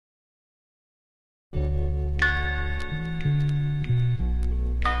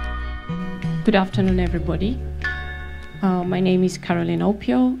Good afternoon, everybody. My name is Caroline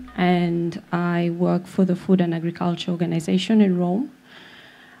Opio, and I work for the Food and Agriculture Organization in Rome.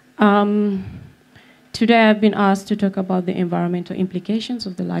 Today I've been asked to talk about the environmental implications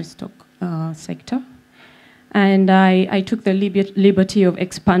of the livestock sector. And I took the liberty of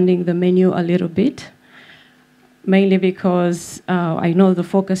expanding the menu a little bit, mainly because I know the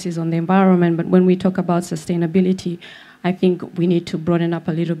focus is on the environment, but when we talk about sustainability, I think we need to broaden up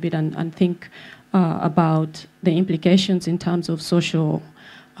a little bit and think about the implications in terms of social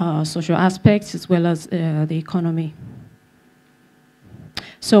aspects as well as the economy.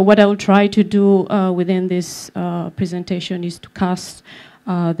 So what I will try to do within this presentation is to cast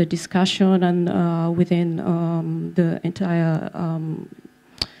the discussion and within the entire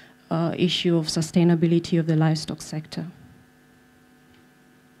issue of sustainability of the livestock sector.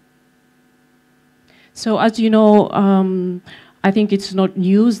 So as you know, I think it's not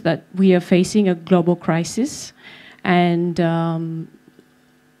news that we are facing a global crisis, and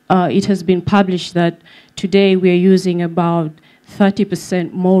it has been published that today we are using about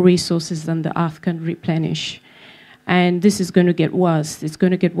 30% more resources than the Earth can replenish. And this is going to get worse. It's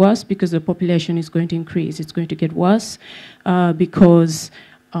going to get worse because the population is going to increase. It's going to get worse because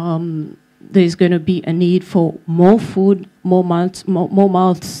there's going to be a need for more food, more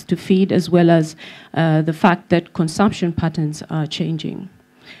mouths to feed, as well as the fact that consumption patterns are changing.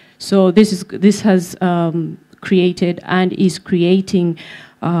 So this has created and is creating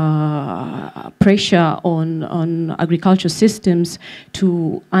pressure on agriculture systems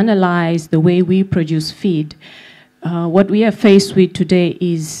to analyze the way we produce feed. What we are faced with today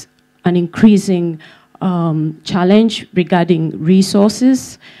is an increasing challenge regarding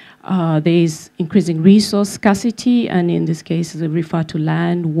resources. There is increasing resource scarcity, and in this case, they refer to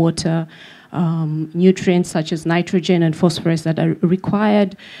land, water, nutrients such as nitrogen and phosphorus that are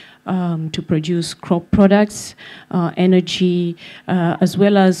required to produce crop products, energy, as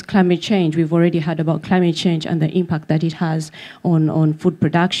well as climate change. We've already heard about climate change and the impact that it has on food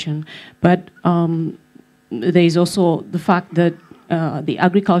production. But there is also the fact that the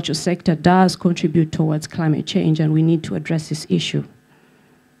agriculture sector does contribute towards climate change, and we need to address this issue.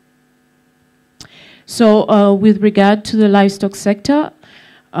 So with regard to the livestock sector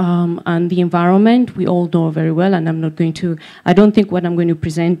and the environment, we all know very well, and I don't think what I'm going to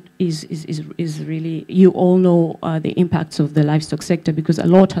present is really, you all know the impacts of the livestock sector, because a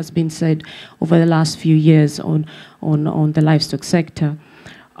lot has been said over the last few years on the livestock sector.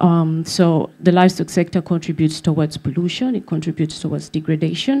 So the livestock sector contributes towards pollution, it contributes towards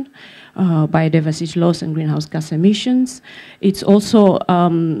degradation, biodiversity loss and greenhouse gas emissions. It's also,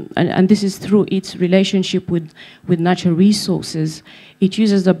 and this is through its relationship with natural resources. It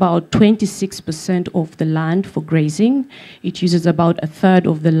uses about 26% of the land for grazing. It uses about a third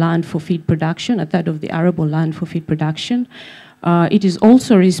of the land for feed production, a third of the arable land for feed production. It is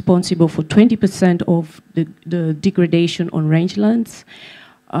also responsible for 20% of the degradation on rangelands.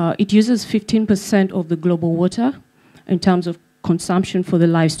 It uses 15% of the global water in terms of consumption for the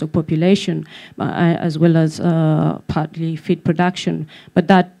livestock population, as well as partly feed production. But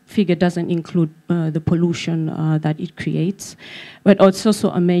that figure doesn't include the pollution that it creates. But it's also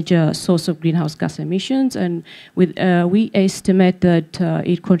a major source of greenhouse gas emissions, and we estimate that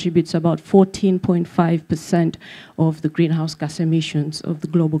it contributes about 14.5% of the greenhouse gas emissions, of the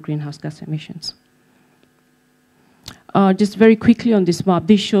global greenhouse gas emissions. Just very quickly on this map,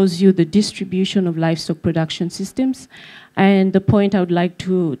 this shows you the distribution of livestock production systems. And the point I would like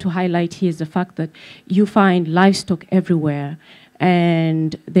to highlight here is the fact that you find livestock everywhere,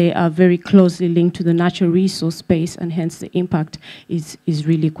 and they are very closely linked to the natural resource space, and hence the impact is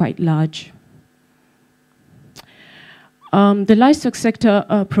really quite large. The livestock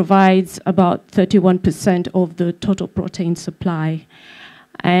sector provides about 31% of the total protein supply.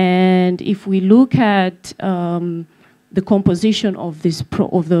 And if we look at the composition of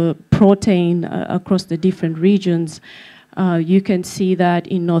the protein across the different regions, you can see that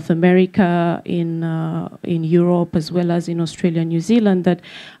in North America, in Europe, as well as in Australia and New Zealand, that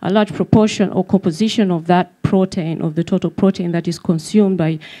a large proportion or composition of that protein, of the total protein that is consumed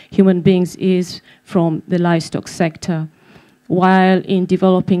by human beings, is from the livestock sector. While in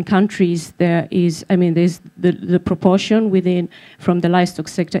developing countries, there's the proportion from the livestock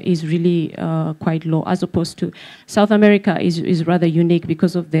sector is really quite low, as opposed to South America is rather unique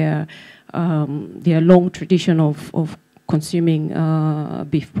because of their long tradition of consuming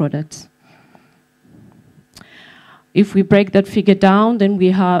beef products. If we break that figure down, then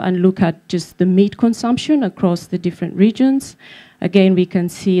we have and look at just the meat consumption across the different regions. Again, we can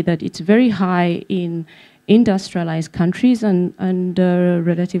see that it's very high in industrialized countries and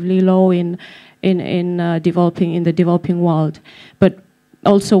relatively low in the developing world. But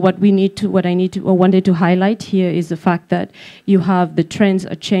also what I wanted to highlight here is the fact that you have the trends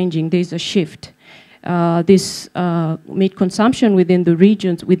are changing. There's a shift. This meat consumption within the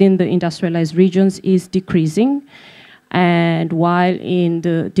regions, within the industrialized regions, is decreasing, and while in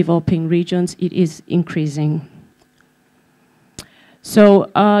the developing regions it is increasing. So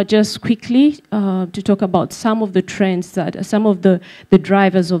just quickly to talk about some of the trends, some of the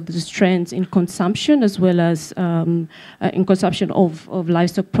drivers of these trends in consumption, as well as in consumption of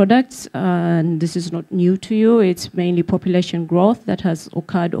livestock products. And this is not new to you. It's mainly population growth that has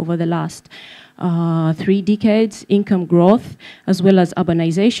occurred over the last 3 decades, income growth, as well as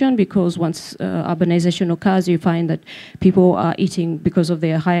urbanization, because once urbanization occurs, you find that people are eating, because of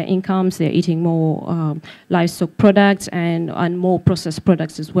their higher incomes, they're eating more livestock products and more processed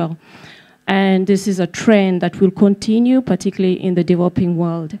products as well. And this is a trend that will continue, particularly in the developing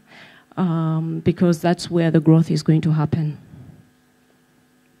world, because that's where the growth is going to happen.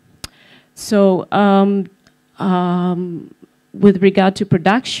 So, with regard to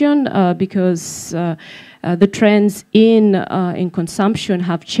production, because the trends in consumption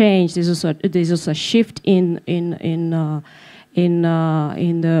have changed, there's also a shift in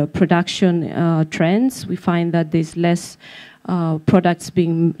the production trends. We find that there's less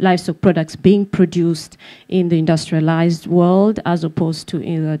livestock products being produced in the industrialized world as opposed to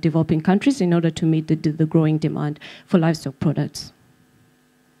in the developing countries, in order to meet the growing demand for livestock products.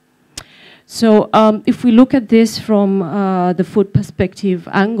 So if we look at this from the food perspective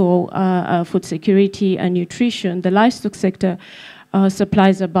angle, food security and nutrition, the livestock sector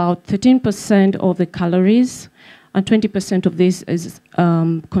supplies about 13% of the calories, and 20% of this is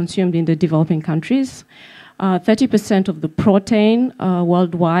consumed in the developing countries, 30% of the protein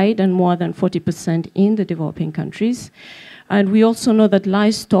worldwide, and more than 40% in the developing countries. And we also know that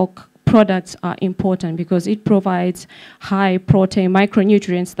livestock products are important because it provides high protein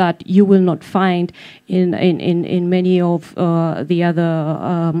micronutrients that you will not find in many of the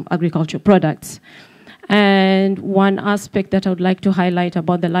other agricultural products. And one aspect that I would like to highlight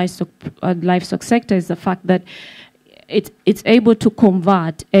about the livestock sector is the fact that it's able to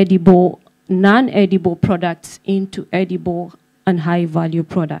convert edible, non-edible products into edible and high-value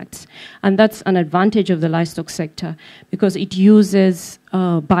products. And that's an advantage of the livestock sector, because it uses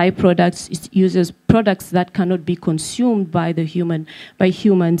byproducts, it uses products that cannot be consumed by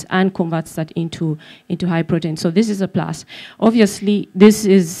humans, and converts that into high protein. So this is a plus. Obviously, this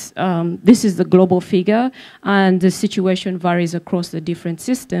is the global figure, and the situation varies across the different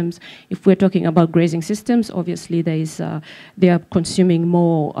systems. If we're talking about grazing systems, obviously they are consuming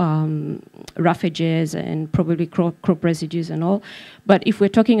more roughages and probably crop residues and all. But if we're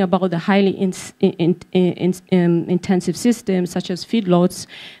talking about the highly intensive systems, such as feedlots,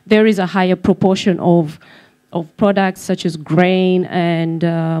 there is a higher proportion of products such as grain and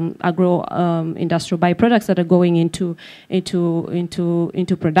agro-industrial byproducts that are going into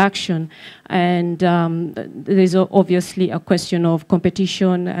production, and there's obviously a question of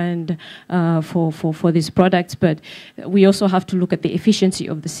competition and for these products. But we also have to look at the efficiency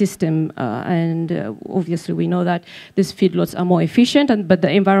of the system, and obviously we know that these feedlots are more efficient, but the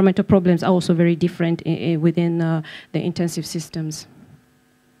environmental problems are also very different within the intensive systems.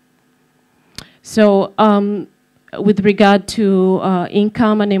 So with regard to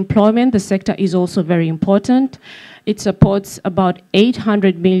income and employment, the sector is also very important. It supports about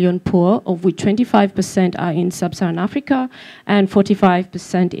 800 million poor, of which 25% are in sub-Saharan Africa and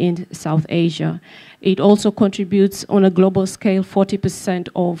 45% in South Asia. It also contributes on a global scale 40%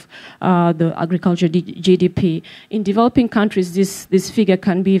 of the agriculture GDP. In developing countries, this figure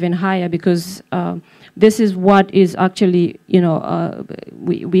can be even higher, because this is what is actually,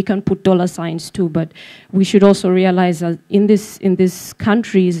 we can put dollar signs to, but we should also realize that in these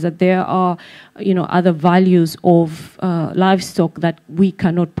countries that there are, other values of livestock that we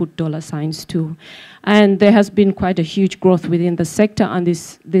cannot put dollar signs to. And there has been quite a huge growth within the sector, and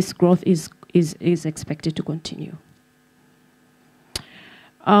this growth is expected to continue.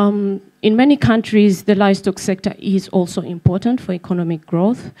 In many countries, the livestock sector is also important for economic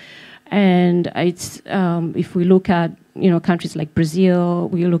growth. And it's, if we look at countries like Brazil,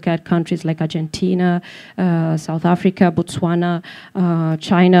 we look at countries like Argentina, South Africa, Botswana,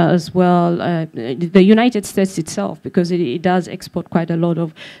 China as well, the United States itself, because it does export quite a lot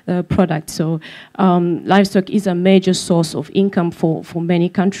of products. So livestock is a major source of income for many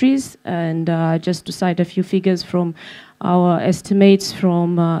countries. And just to cite a few figures from our estimates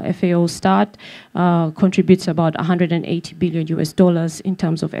from FAO Start, contributes about $180 billion in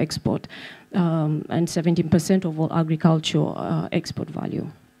terms of export. and 17% of all agriculture export value.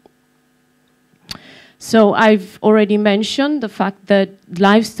 So I've already mentioned the fact that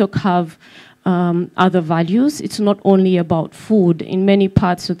livestock have other values. It's not only about food. In many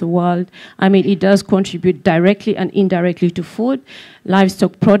parts of the world, I mean, it does contribute directly and indirectly to food.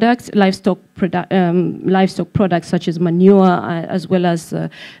 Livestock products such as manure, as well as the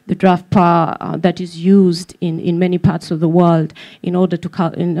draft power that is used in many parts of the world in order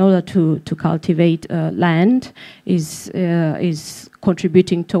to cultivate land is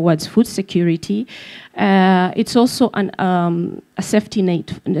contributing towards food security. It's also a safety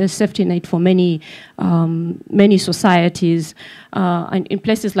net for many societies. And in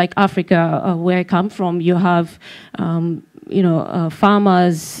places like Africa, where I come from, you have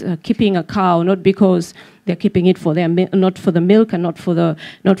farmers keeping a cow not because they're keeping it for not for the milk and not for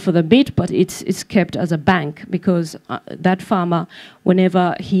the meat, but it's kept as a bank because that farmer,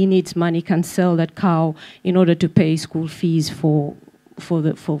 whenever he needs money, can sell that cow in order to pay school fees for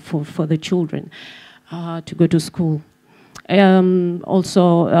the children to go to school.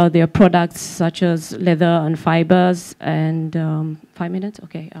 Also, there are products such as leather and fibers and 5 minutes?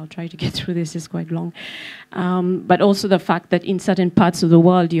 Okay, I'll try to get through this, it's quite long. But also the fact that in certain parts of the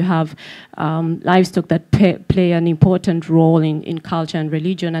world you have livestock that play an important role in culture and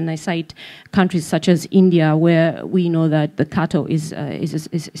religion, and I cite countries such as India where we know that the cattle is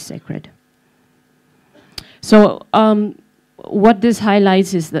sacred. So what this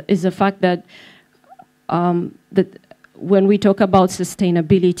highlights is the fact that when we talk about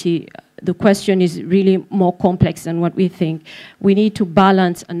sustainability, the question is really more complex than what we think. We need to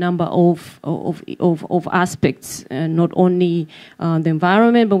balance a number of aspects, not only the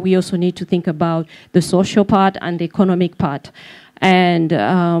environment, but we also need to think about the social part and the economic part. And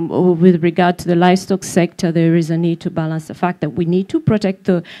with regard to the livestock sector, there is a need to balance the fact that we need to protect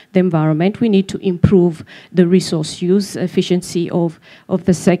the environment, we need to improve the resource use efficiency of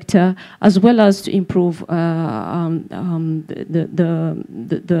the sector, as well as to improve the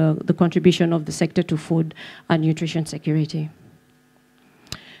contribution of the sector to food and nutrition security.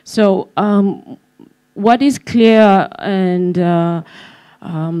 So what is clear and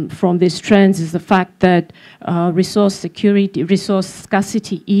from these trends is the fact that resource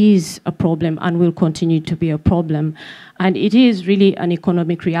scarcity is a problem and will continue to be a problem. And it is really an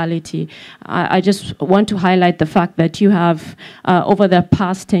economic reality. I just want to highlight the fact that you have, over the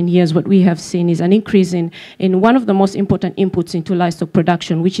past 10 years, what we have seen is an increase in one of the most important inputs into livestock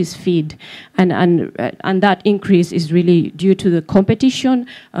production, which is feed. And that increase is really due to the competition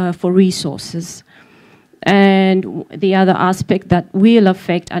for resources. And the other aspect that will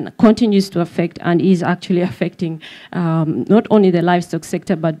affect and continues to affect and is actually affecting not only the livestock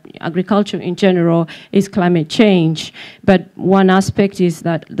sector but agriculture in general is climate change. But one aspect is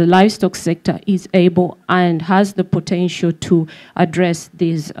that the livestock sector is able and has the potential to address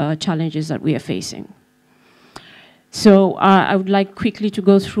these challenges that we are facing. So I would like quickly to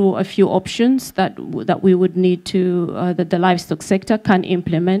go through a few options that we would need to, that the livestock sector can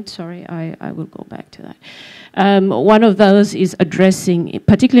implement. Sorry, I will go back to that. One of those is addressing,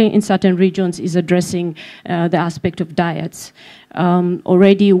 particularly in certain regions, is addressing the aspect of diets.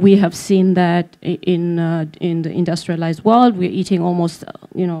 Already we have seen that in the industrialized world, we're eating almost,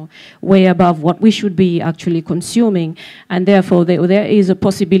 way above what we should be actually consuming, and therefore there is a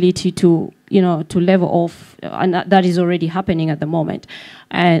possibility to level off, and that is already happening at the moment,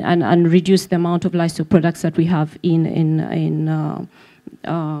 and reduce the amount of livestock products that we have in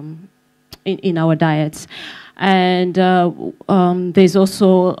our diets. And there's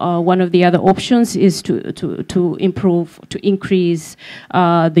also one of the other options is to increase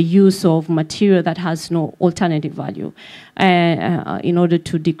the use of material that has no alternative value, in order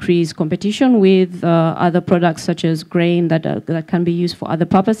to decrease competition with other products such as grain that can be used for other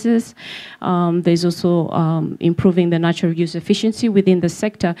purposes. There's also improving the natural use efficiency within the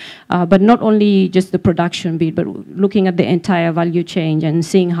sector, but not only just the production bit, but looking at the entire value chain and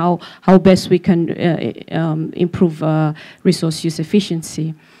seeing how best we can improve resource use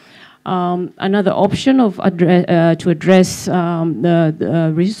efficiency. Another option to address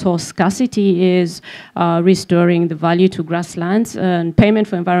the resource scarcity is restoring the value to grasslands and payment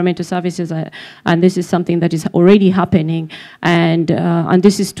for environmental services, and this is something that is already happening, and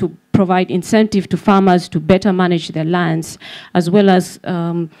this is to provide incentive to farmers to better manage their lands, as well as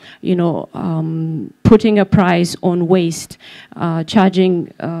putting a price on waste,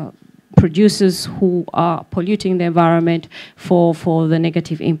 charging producers who are polluting the environment for the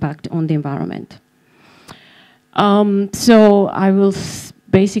negative impact on the environment. So I will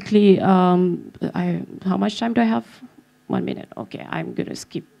basically, how much time do I have? 1 minute. Okay, I'm going to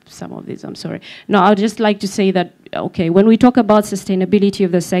skip some of these, I'm sorry. No, I'd just like to say that, okay, when we talk about sustainability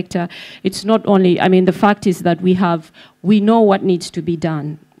of the sector, it's not only, I mean, the fact is that we know what needs to be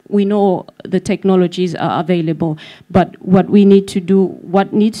done. We know the technologies are available, but what needs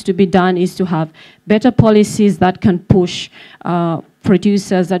to be done is to have better policies that can push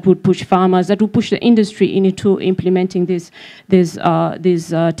producers, that would push farmers, that would push the industry into implementing these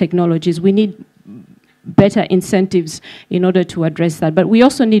technologies. We need better incentives in order to address that. But we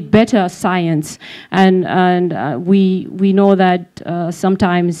also need better science, and we know that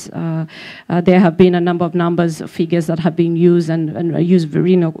sometimes there have been a number of figures that have been used and used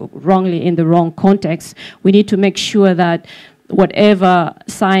very wrongly in the wrong context. We need to make sure that whatever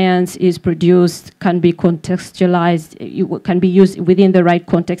science is produced can be contextualized, can be used within the right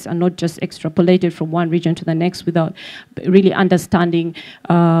context and not just extrapolated from one region to the next without really understanding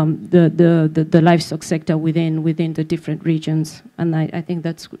the livestock sector within the different regions. And I think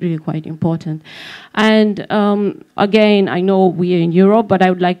that's really quite important. And again, I know we are in Europe, but I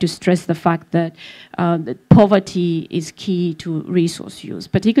would like to stress the fact that poverty is key to resource use,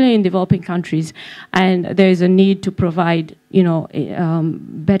 particularly in developing countries, and there is a need to provide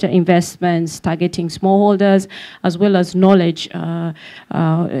better investments, targeting smallholders, as well as knowledge to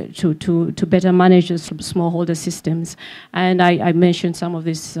better manage the smallholder systems. And I mentioned some of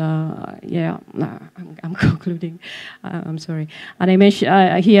this, I'm concluding, I'm sorry. And I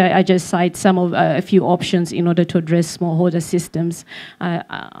mentioned, here I just cite some of a few options in order to address smallholder systems.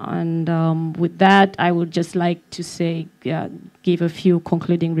 And with that, I would just like to say, give a few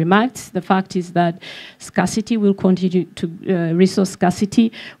concluding remarks. The fact is that scarcity will continue to, resource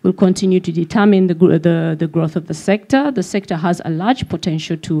scarcity will continue to determine the growth of the sector. The sector has a large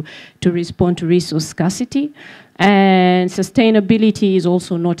potential to respond to resource scarcity. And sustainability is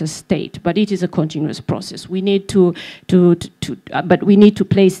also not a state, but it is a continuous process. We need but we need to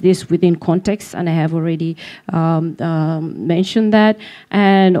place this within context, and I have already mentioned that.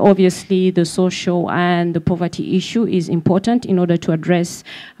 And obviously, the social and the poverty issue is important in order to address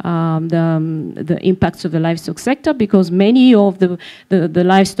the impacts of the livestock sector, because many of the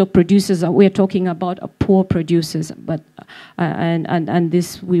livestock producers that we're talking about are poor producers, but and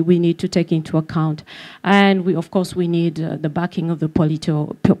this we need to take into account. And of course, we need the backing of the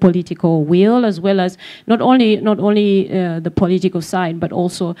political will, as well as not only the political side, but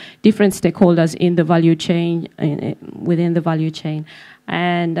also different stakeholders in the value chain, within the value chain.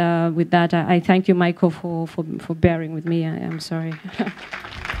 And with that, I thank you, Michael, for bearing with me. I'm sorry.